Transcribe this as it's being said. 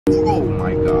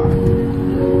God.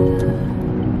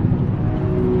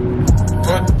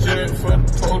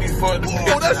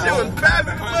 Oh, that shit was bad as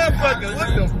a motherfucker. What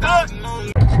the fuck?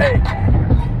 Hey,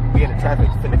 we in the traffic,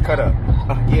 finna cut up.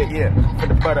 Yeah,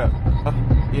 finna butt up.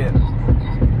 Yeah.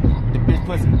 The bitch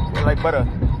pussy, like butter.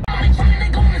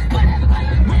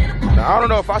 Now, I don't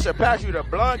know if I should pass you the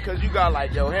blunt, cause you got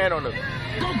like your hand on the.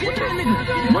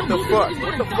 What the fuck?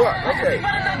 What the fuck? Okay.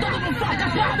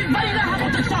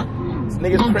 This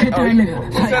nigga's crazy. Oh,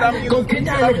 he said I'm using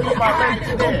my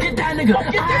language.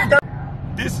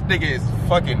 This nigga is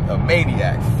fucking a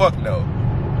maniac. Fuck no.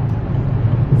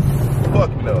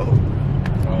 Fuck no.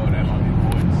 Oh, that might be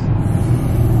voice.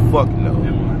 Fuck no.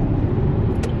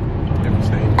 Their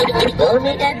mistake.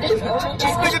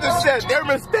 This nigga just said their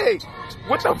mistake.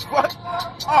 What the fuck?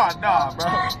 Oh, nah, bro.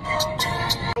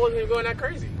 I wasn't even going that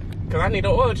crazy. Cause I need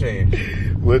an oil change.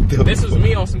 What the This was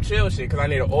me on some chill shit cause I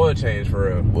need an oil change for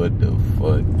real. What the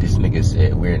fuck? This nigga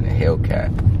said we're in the Hellcat.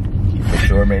 He for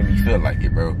sure made me feel like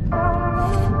it, bro.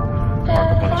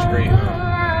 Park up on the screen,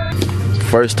 huh?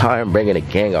 First time bringing a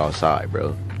gang outside,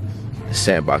 bro. The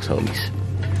Sandbox homies.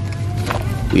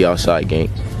 We outside, gang.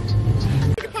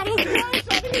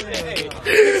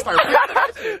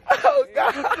 Oh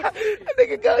God, that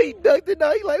nigga go, he ducked it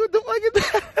now. He like, what the fuck is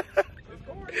that?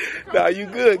 Nah, you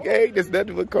good, gang. There's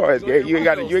nothing but cars, gang. You ain't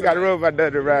got to run about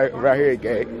nothing right here,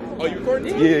 gang. Oh, you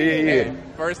recording? Yeah.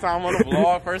 First time on the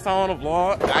vlog.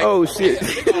 Oh shit.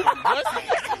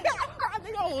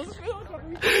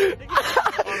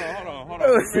 Hold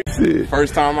on.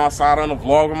 First time outside on the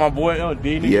vlog with my boy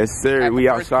LD. Yes, sir. We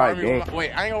outside, gang.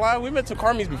 Wait, I ain't gonna lie. We been to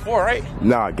Carmi's before, right?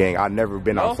 Nah, gang. I never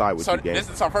been outside with you, gang. This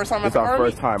is our first time It's our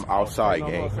first time outside,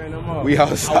 gang. We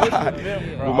outside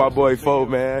with my boy Fo,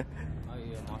 man.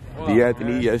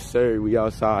 D'Anthony, yes, sir. We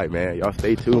outside, man. Y'all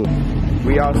stay tuned.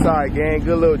 We outside, gang.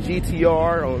 Good little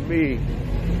GTR on me.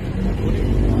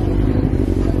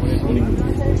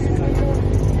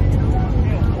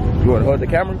 You want to hold the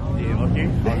camera? Yeah,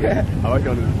 okay. Oh, it's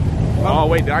gonna. Oh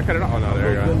wait, did I cut it off? Oh no, there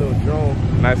you go. Good little drone.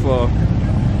 Nice little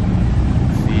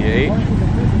C8.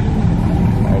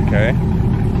 Okay.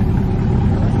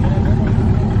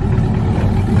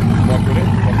 Fuck with it.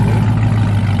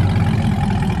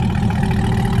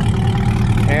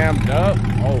 Cammed up.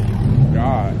 Oh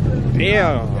God.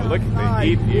 Damn. Look at the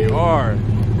EPR.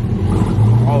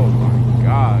 Oh my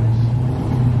gosh.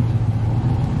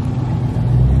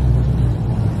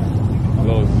 A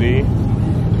little Z.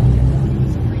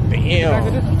 Damn.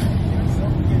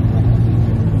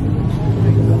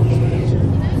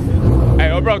 Hey,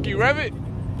 oh bro, can you rev it?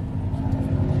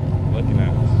 Looking at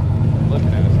us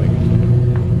nigga.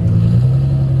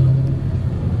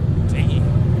 Damn.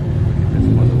 This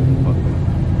motherfucker.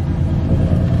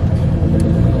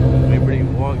 Liberty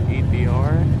Walk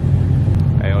EPR.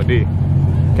 Hey, OD.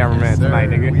 Cameraman Yes, tonight,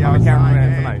 nigga. We I'm the outside, cameraman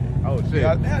gang. tonight. Oh shit.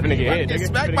 Finna get hit, nigga.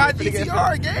 Smack by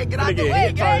GTR, gang. Get out the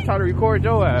way, gang. Try to record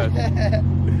your ass.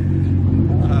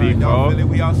 Y'all feel it,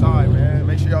 we outside, man.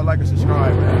 Make sure y'all like and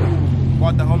subscribe, man.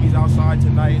 Brought the homies outside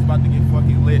tonight. It's about to get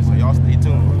fucking lit, so y'all stay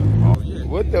tuned. Oh, yeah.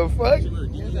 What the fuck? Yeah,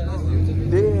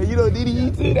 you know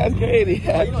DDE too? That's crazy.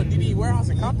 Oh, you know DDE warehouse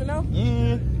in Compton now?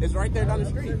 Yeah. It's right there down the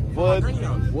street.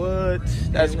 What?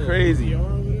 That's crazy.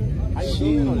 How you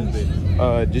doing on this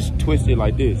bitch? Just twist it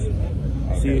like this.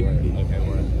 See it?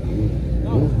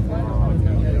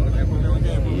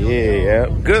 Yeah.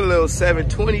 Good little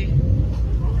 720.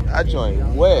 That joint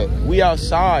wet. We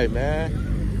outside, man.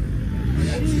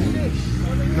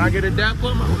 Can I get a dap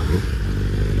for my?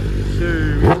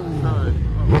 Sure. We outside.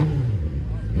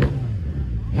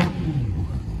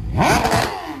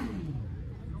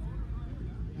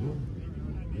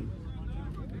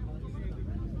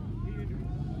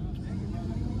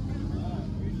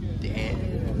 Damn.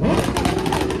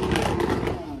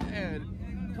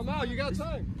 Come on, you got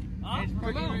time. Huh?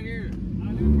 Come on. Right here.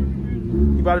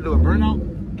 You about to do a burnout?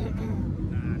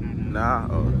 Nah.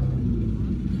 Oh.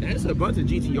 There's a bunch of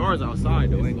GTRs outside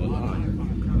though, ain't gonna lie.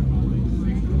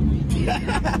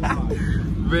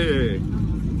 Man.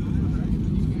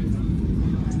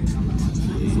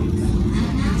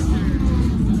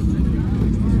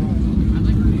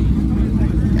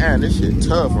 Man, this shit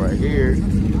tough right here.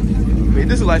 Man,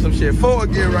 this is like some shit Ford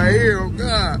again right here. Oh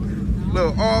God.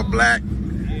 Little all black.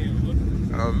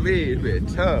 Oh man, it's been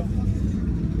tough.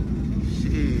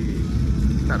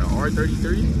 Shit. Not an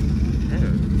R33?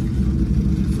 Damn.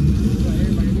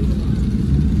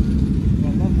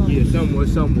 Yeah,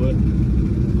 somewhat.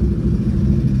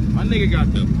 My nigga got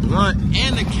the blunt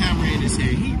and the camera in his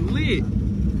head. He lit.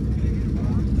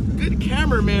 Good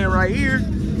cameraman right here.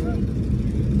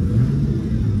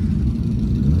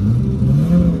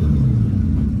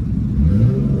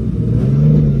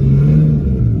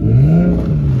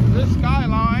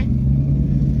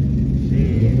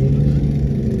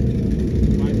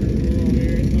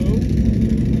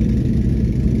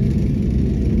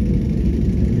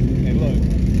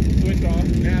 off.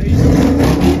 Now he's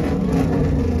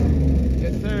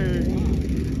yes, sir.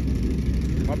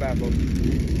 My bad, folks.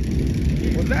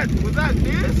 Was that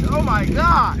this? Oh my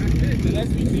God! It's an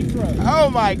SVT truck. Oh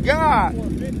my God!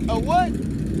 A what?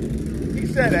 He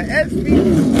said an SVT.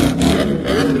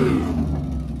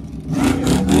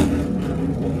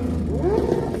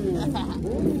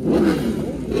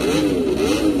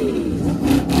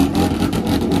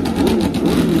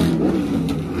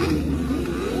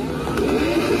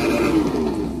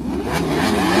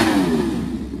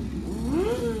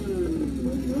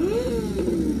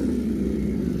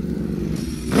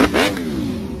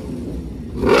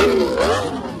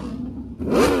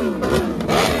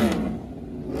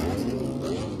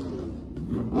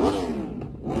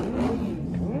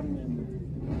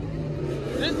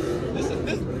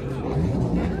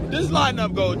 This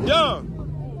lineup go dumb.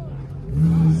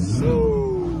 So.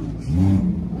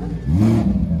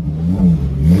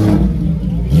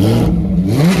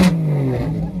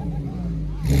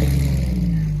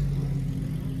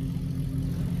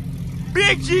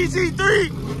 Big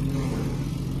GZ3.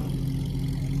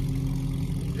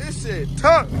 This shit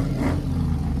tough.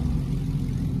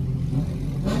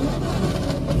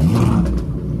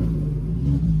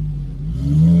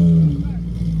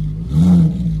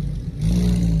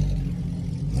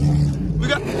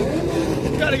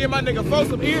 Gotta get my nigga folks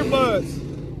some earbuds.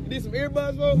 You need some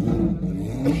earbuds, folks?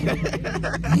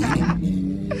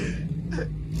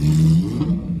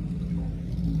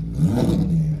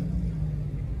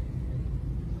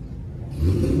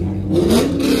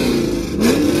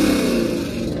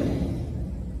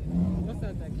 What's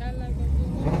that Cadillac?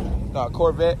 Nah,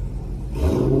 Corvette.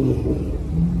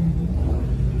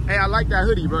 Hey, I like that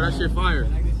hoodie, bro. That shit fire.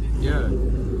 Like this shit? Yeah.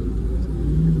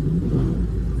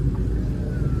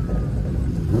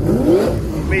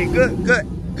 I mean, good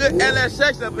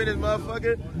LSX up in this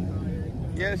motherfucker.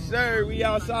 Yes, sir. We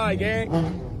outside, gang.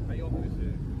 How you open this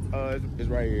shit? It's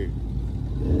right here.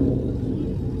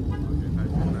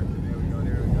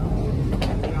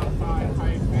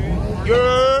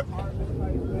 Yeah.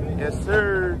 Yes,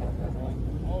 sir.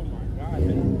 Oh my God.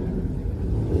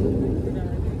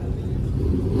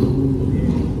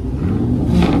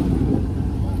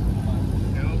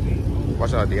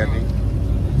 Watch out, D'Anthony.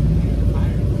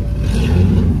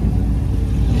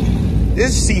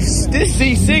 This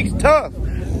C6 tough.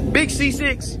 Big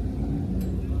C6.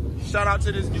 Shout out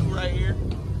to this dude right here.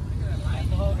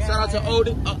 Shout out to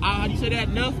Odin. How do you say that?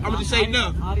 Enough? I'm gonna just say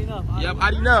enough. Yep, I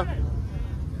enough.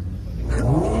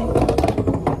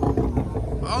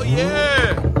 Oh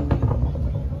yeah.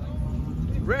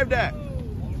 Rev that.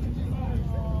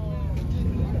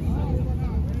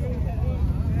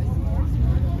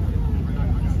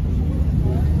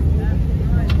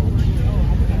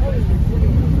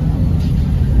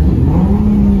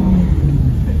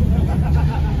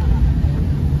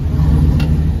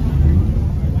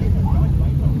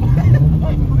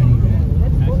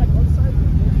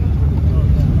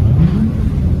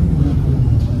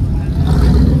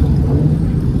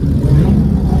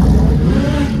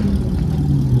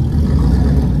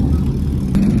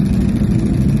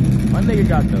 Nigga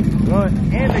got the gun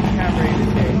and the camera in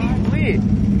his head. He's lit.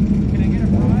 Can I get a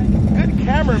ride? Good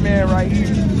cameraman right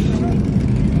here.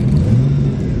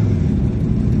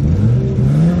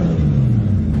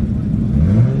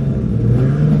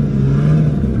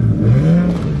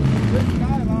 Good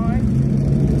skyline.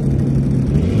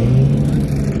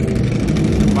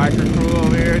 Biker crew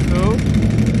over here too.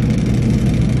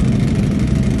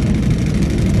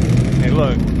 Hey,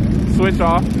 look. Switch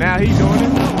off. Now he's doing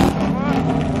it.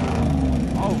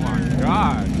 Oh my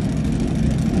God.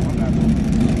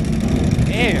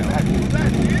 Damn.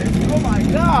 Oh my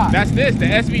God. That's this, the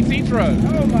SVT truck.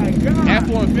 Oh my God.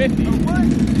 F-150. What?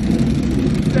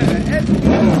 Is that an SVT?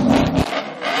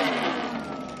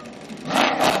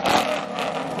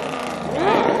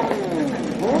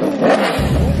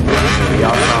 We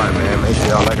outside, man. Make sure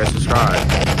y'all like and subscribe.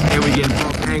 And we get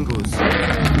both angles.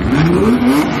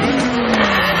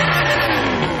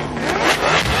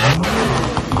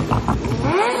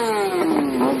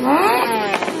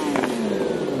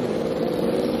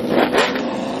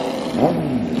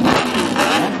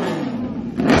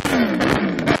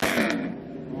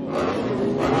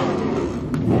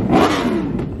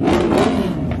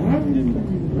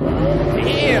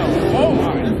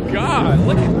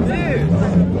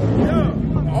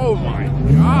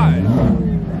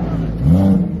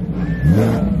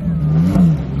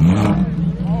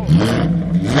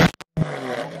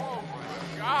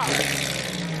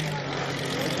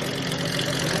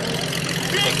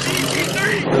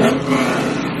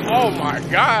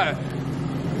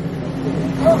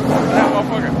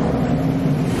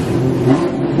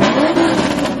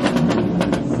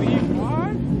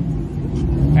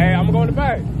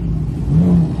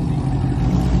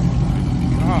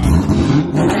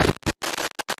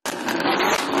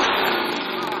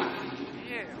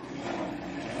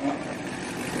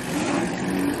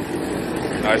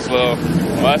 Nice little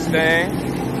Mustang.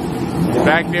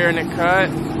 Back there in the cut.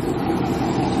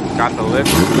 Got the lift.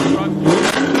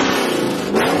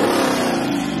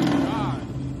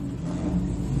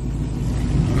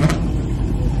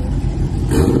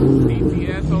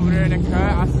 DTS over there in the cut.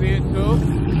 I see it too.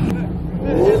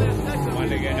 My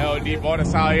nigga LD brought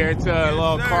us out here to a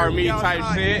little car meet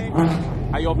type shit.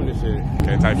 How you open this shit?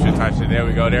 Okay, type shit. There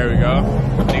we go.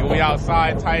 Nigga, we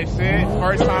outside type shit.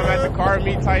 First time at the car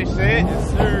meet type shit.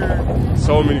 Yes, sir.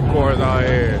 So many cars out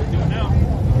here.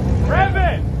 Rev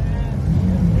it!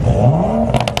 Oh,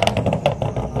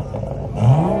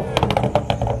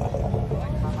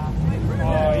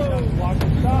 he done blocked the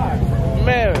shot.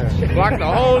 Man, blocked the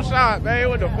whole shot, man.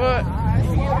 What the fuck?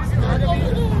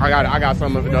 I got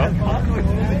some of it though.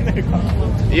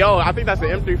 Yo, I think that's the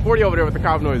M340 over there with the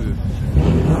cop noises.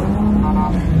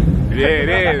 Yeah,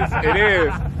 it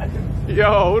is.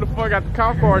 Yo, who the fuck got the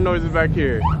cop car noises back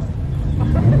here?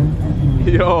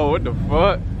 Yo, what the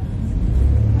fuck?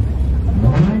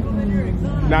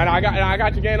 Nah, I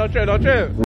got you, gang. Don't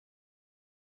trip.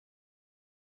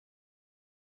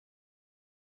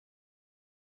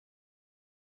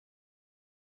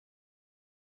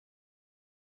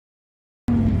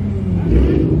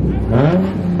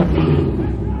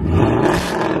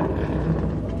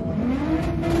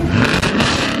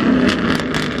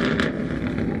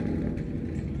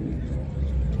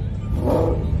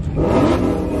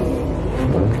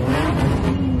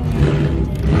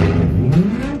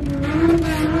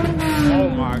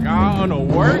 On the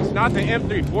works, not the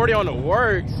M340 on the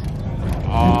works.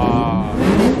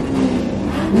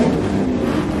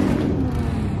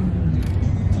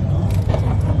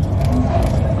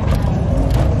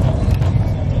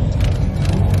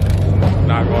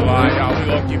 Not gonna lie, y'all, we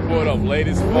low-key pulled up late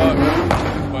as fuck.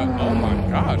 But oh my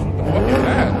gosh, what the fuck is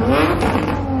that?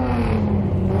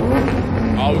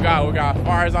 Oh, we got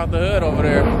fires out the hood over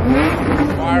there.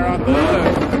 Fire out the hood.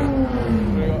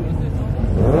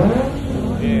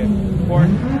 Yeah.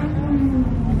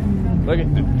 Look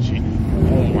at the G.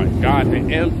 Oh my god, the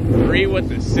M3 with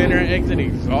the center exit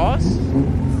exhaust.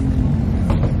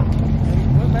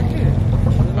 What's back here?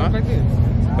 What's back here?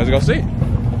 Let's go see.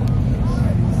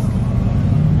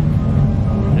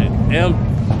 An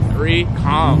M3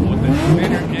 comp with the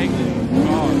center exit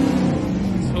exhaust.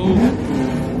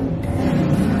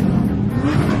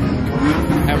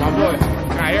 Hey, my boy,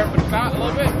 can I hear it for the shot a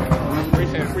little bit?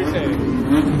 Appreciate it.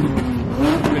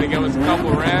 Gonna give us a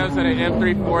couple revs at an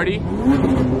M340.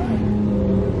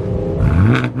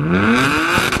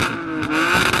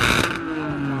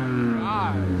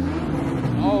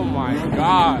 Oh my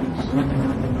gosh.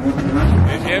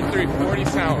 This M340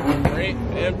 sounds great.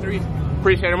 The M3,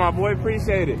 appreciate it, my boy,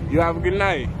 appreciate it. You have a good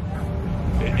night.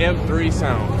 The M3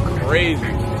 sounds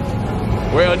crazy.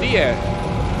 Where LD at?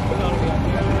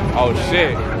 Oh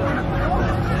shit.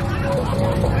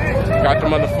 Got the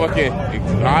motherfucking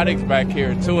exotics back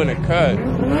here too in the cut.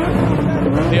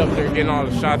 They up there getting all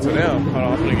the shots of them. Hold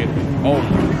on, I'm gonna get. Oh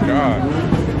my god.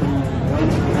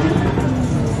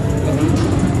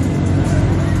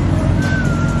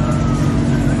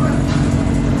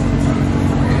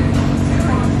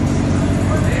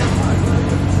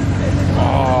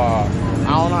 Oh, I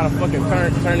don't know how to fucking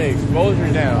turn the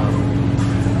exposure down.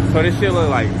 So this shit look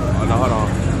like. Oh no, hold on.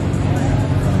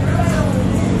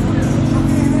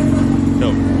 The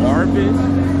garbage.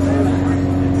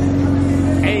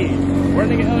 Hey, where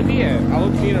nigga LD at? I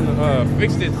look need him to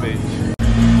fix this bitch.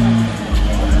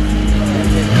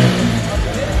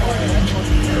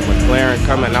 The McLaren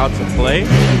coming out to play.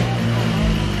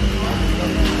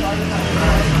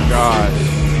 Gosh,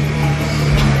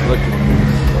 look at this.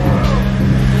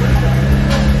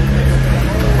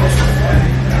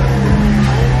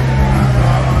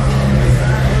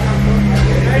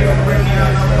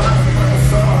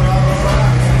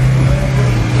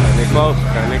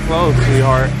 Kinda close,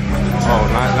 sweetheart. Oh,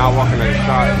 not walking at the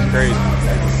shot. It's crazy.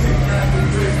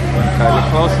 Kinda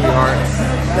close, sweetheart.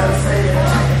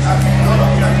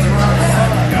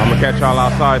 I'm gonna catch y'all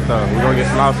outside though. We're gonna get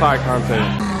some outside content.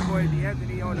 Boy,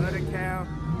 Anthony on the other cam.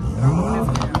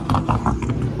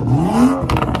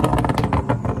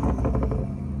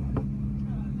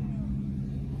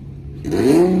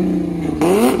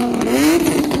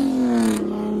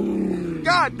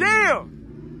 God damn!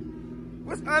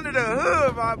 What's under the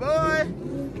hood, my boy?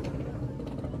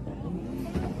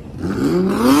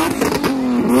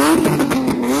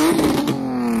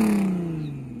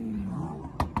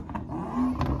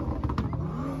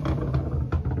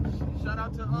 Shout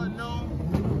out to Unknown.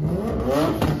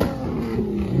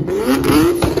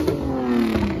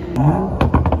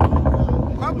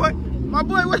 My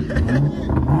boy, what?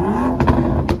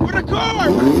 What the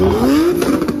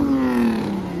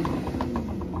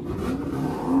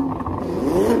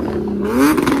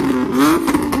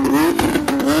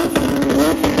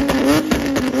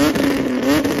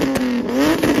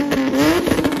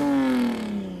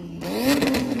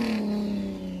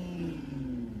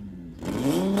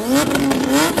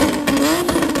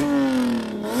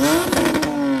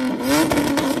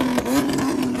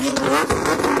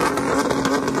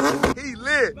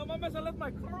my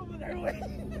car! What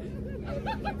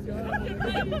the fuck?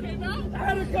 I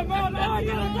had to come out. Now I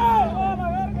gotta go. Oh my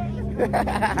God.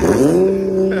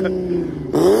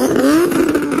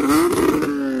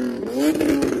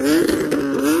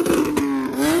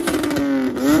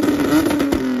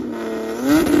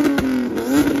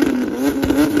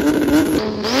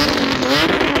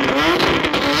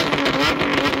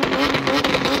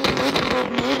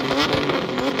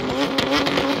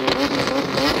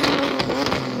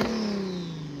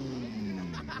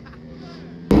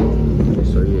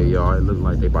 It look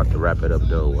like they about to wrap it up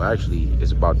though. Well, actually,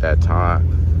 it's about that time.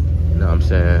 You know what I'm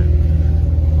saying?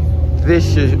 This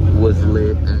shit was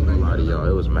lit. I ain't gonna lie to y'all,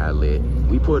 it was mad lit.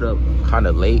 We put up kind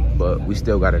of late, but we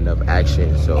still got enough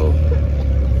action. So,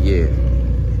 yeah,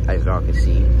 as y'all can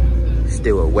see,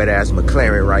 still a wet ass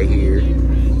McLaren right here.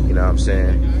 You know what I'm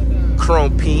saying?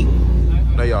 Chrome pink.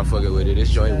 Know y'all fucking with it. This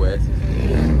joint wet.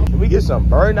 Can we get some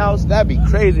burnouts? That'd be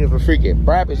crazy if a freaking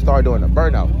Brabant start doing a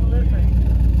burnout.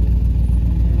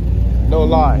 No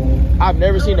lie, I've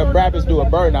never seen a Brabants do a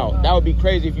burnout. That would be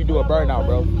crazy if you do a burnout,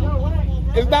 bro.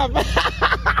 It's not.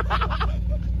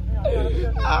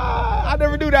 I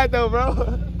never do that though,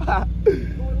 bro.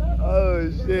 Oh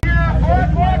shit.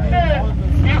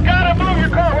 You gotta move your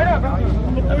car.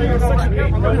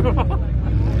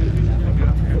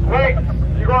 Wait,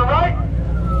 you going right?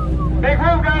 Make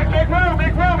room, guys. Make room.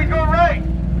 Make room. He's going right.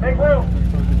 Make room.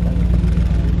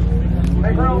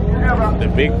 Make room. Yeah, the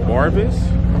big Barbas.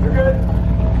 You're good.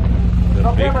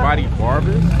 The big body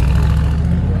Barbas.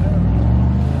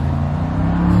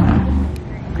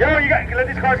 Yo, you got let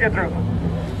these cars get through.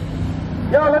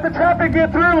 Yo, let the traffic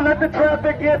get through. Let the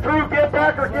traffic get through. Get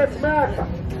back or get smashed.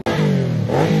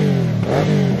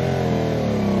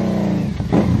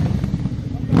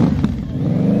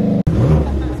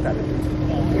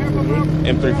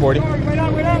 M340.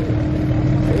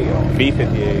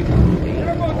 B58.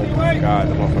 Oh my God,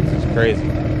 the motherfuckers is crazy.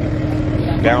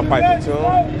 Downpipe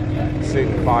platoon,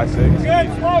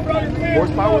 656.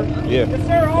 Horsepower? Yeah. Yes,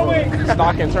 sir, always.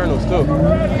 Stock internals too.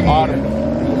 Autumn.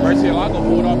 Murcielago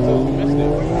pulled off too. We missed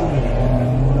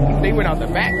it. They went out the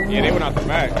back? Yeah, they went out the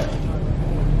back.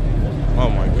 Oh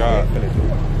my God.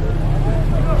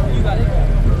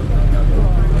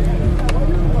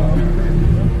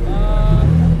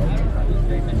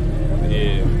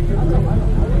 Yeah.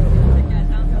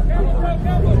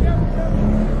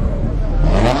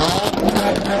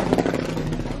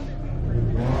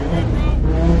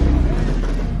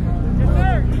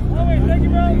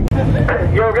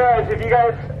 Yo guys, if you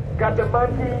guys got the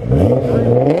monkey.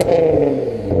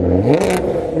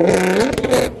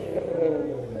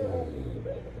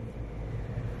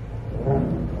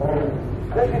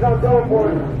 Monkey's on go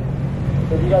for it.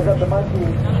 If you guys got the monkey.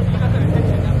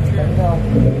 Let me know.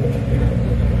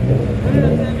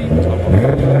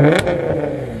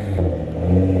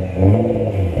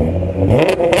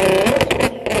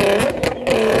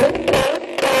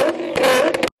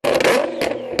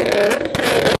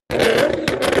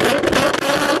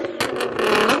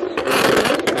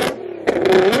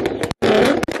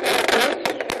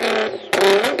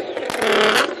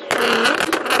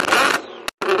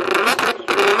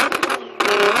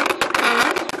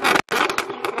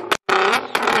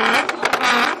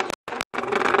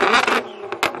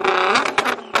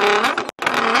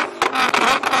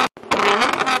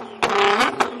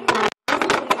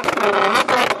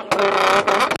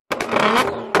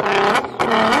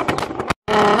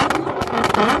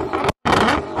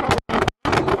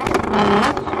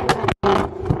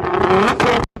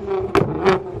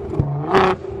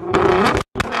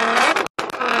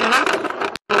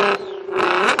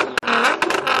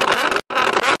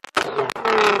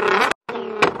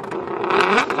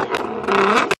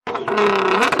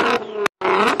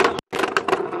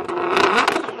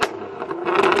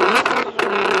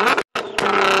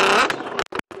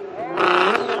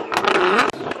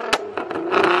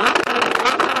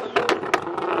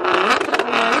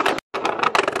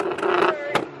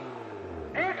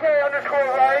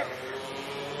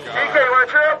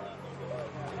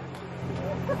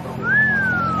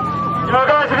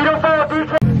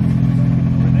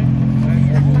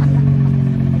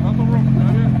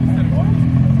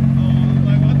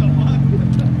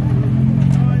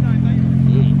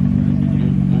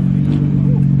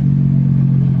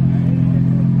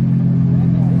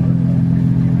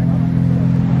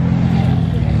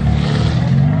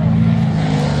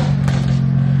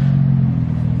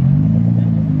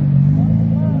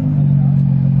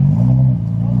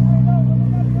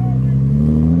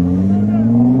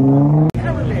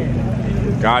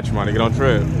 Watch, my nigga, don't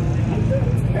trip.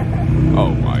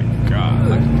 Oh my God,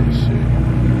 look at this shit.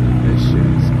 This shit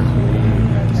is clean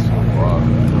as fuck.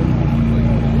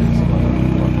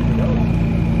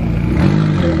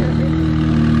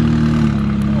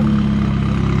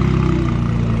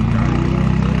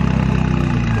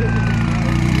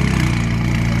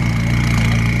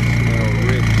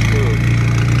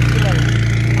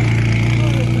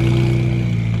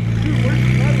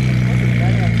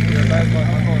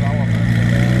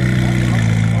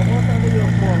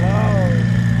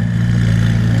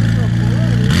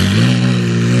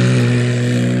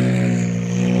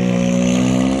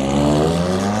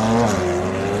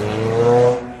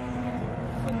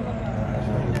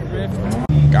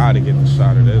 Gotta get the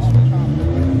shot of this one.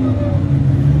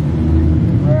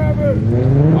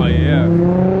 Oh yeah.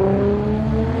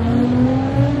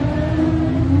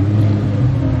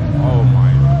 Oh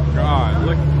my God,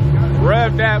 look,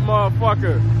 rev that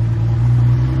motherfucker.